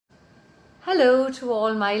Hello to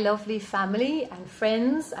all my lovely family and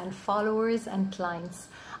friends and followers and clients.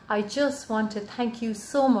 I just want to thank you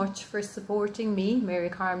so much for supporting me, Mary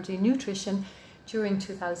Carmody Nutrition, during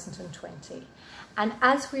 2020. And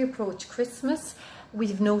as we approach Christmas,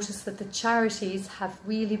 we've noticed that the charities have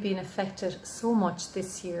really been affected so much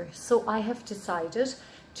this year. So I have decided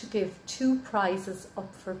to give 2 prizes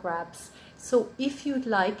up for grabs. So if you'd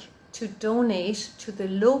like to donate to the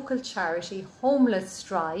local charity Homeless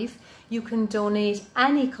Drive, you can donate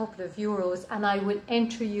any couple of euros and I will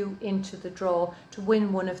enter you into the draw to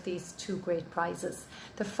win one of these 2 great prizes.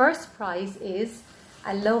 The first prize is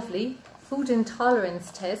a lovely food intolerance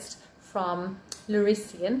test from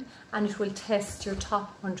Lurisian, and it will test your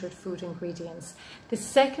top 100 food ingredients. The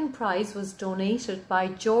second prize was donated by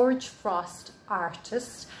George Frost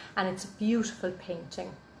Artist, and it's a beautiful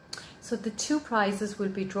painting. So the 2 prizes will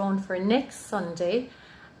be drawn for next Sunday,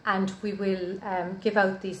 and we will give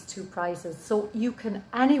out these 2 prizes. So you can,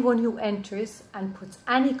 anyone who enters and puts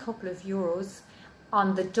any couple of euros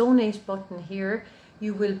on the donate button here,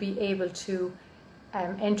 you will be able to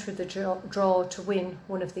enter the draw to win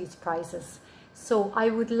one of these prizes. So I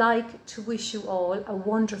would like to wish you all a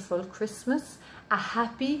wonderful Christmas, a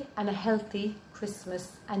happy and a healthy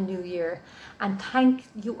Christmas and New Year. And thank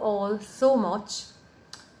you all so much.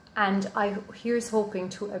 And here's hoping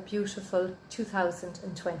to a beautiful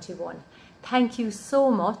 2021. Thank you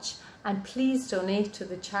so much, and please donate to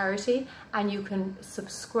the charity, and you can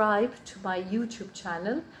subscribe to my YouTube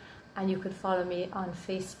channel, and you can follow me on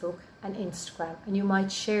Facebook and Instagram, and you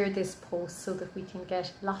might share this post so that we can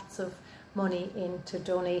get lots of money in to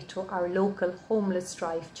donate to our local Homeless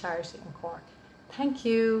Drive charity in Cork. Thank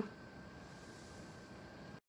you.